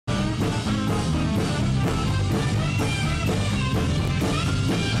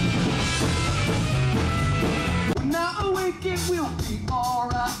will be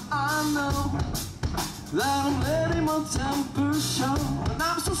alright. I know that I'm letting my temper show, and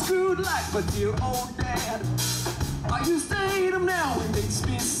I'm so screwed like my dear old dad. I used to hate him, now it makes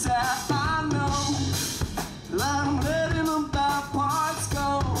me sad. I know that I'm letting the bad parts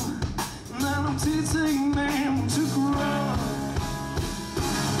go, and that I'm teaching them to grow.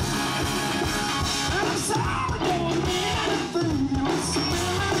 And I'm sorry for anything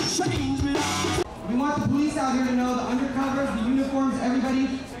else, change me. We want the police out here to know, the undercovers, the uniforms,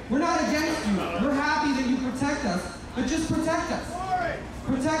 everybody, we're not against you. We're happy that you protect us, but just protect us.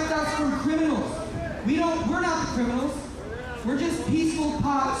 Protect us from criminals. We're not the criminals. We're just peaceful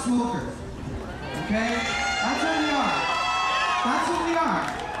pot smokers. Okay? That's what we are. That's what we are.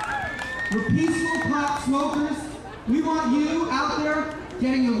 We're peaceful pot smokers. We want you out there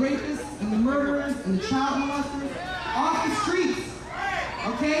getting the rapists and the murderers and the child molesters off the streets.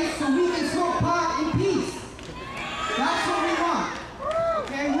 Okay? So we can smoke pot in peace. That's what we want.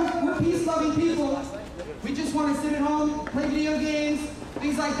 Okay? We're peace-loving people. We just want to sit at home, play video games,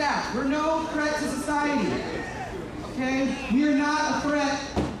 things like that. We're no threat to society. Okay? We are not a threat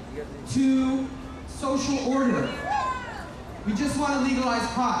to social order. We just want to legalize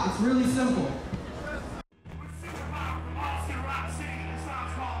pot. It's really simple.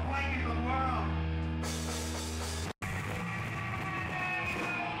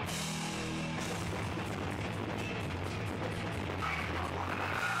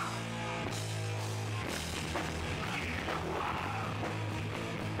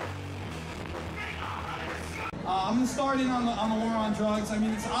 I'm going to start in on the war on drugs. I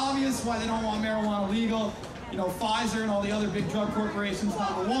mean, it's obvious why they don't want marijuana legal. You know, Pfizer and all the other big drug corporations,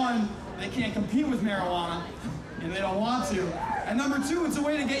 number one, they can't compete with marijuana, and they don't want to. And number two, it's a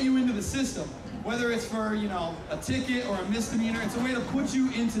way to get you into the system. Whether it's for, you know, a ticket or a misdemeanor, it's a way to put you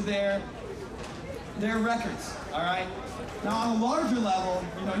into their records, all right? Now, on a larger level,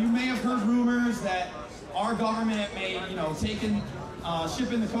 you know, you may have heard rumors that our government may, you know, shipping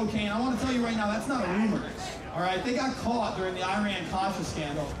the cocaine. I want to tell you right now, that's not a rumor. All right, they got caught during the Iran-Contra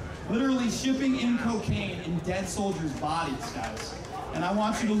scandal, literally shipping in cocaine in dead soldiers' bodies, guys. And I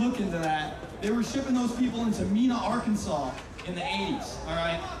want you to look into that. They were shipping those people into Mena, Arkansas in the 80s, all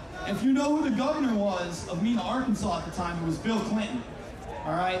right? If you know who the governor was of Mena, Arkansas at the time, it was Bill Clinton,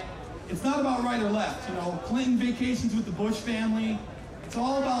 all right? It's not about right or left, you know? Clinton vacations with the Bush family. It's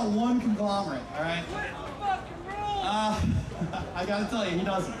all about one conglomerate, all right? I gotta tell you, he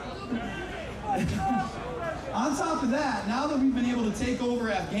doesn't. On top of that, now that we've been able to take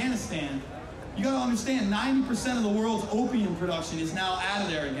over Afghanistan, you gotta understand 90% of the world's opium production is now out of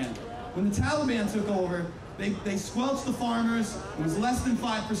there again. When the Taliban took over, they squelched the farmers. It was less than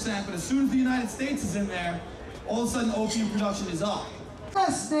 5%, but as soon as the United States is in there, all of a sudden opium production is up.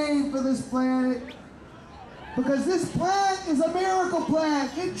 Best name for this planet, because this plant is a miracle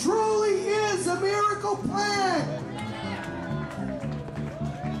plant. It truly is a miracle plant.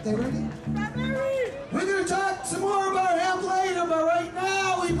 They ready? We're going to talk some more about hemp later, but right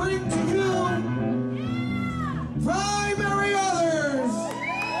now we bring to you Primary Others.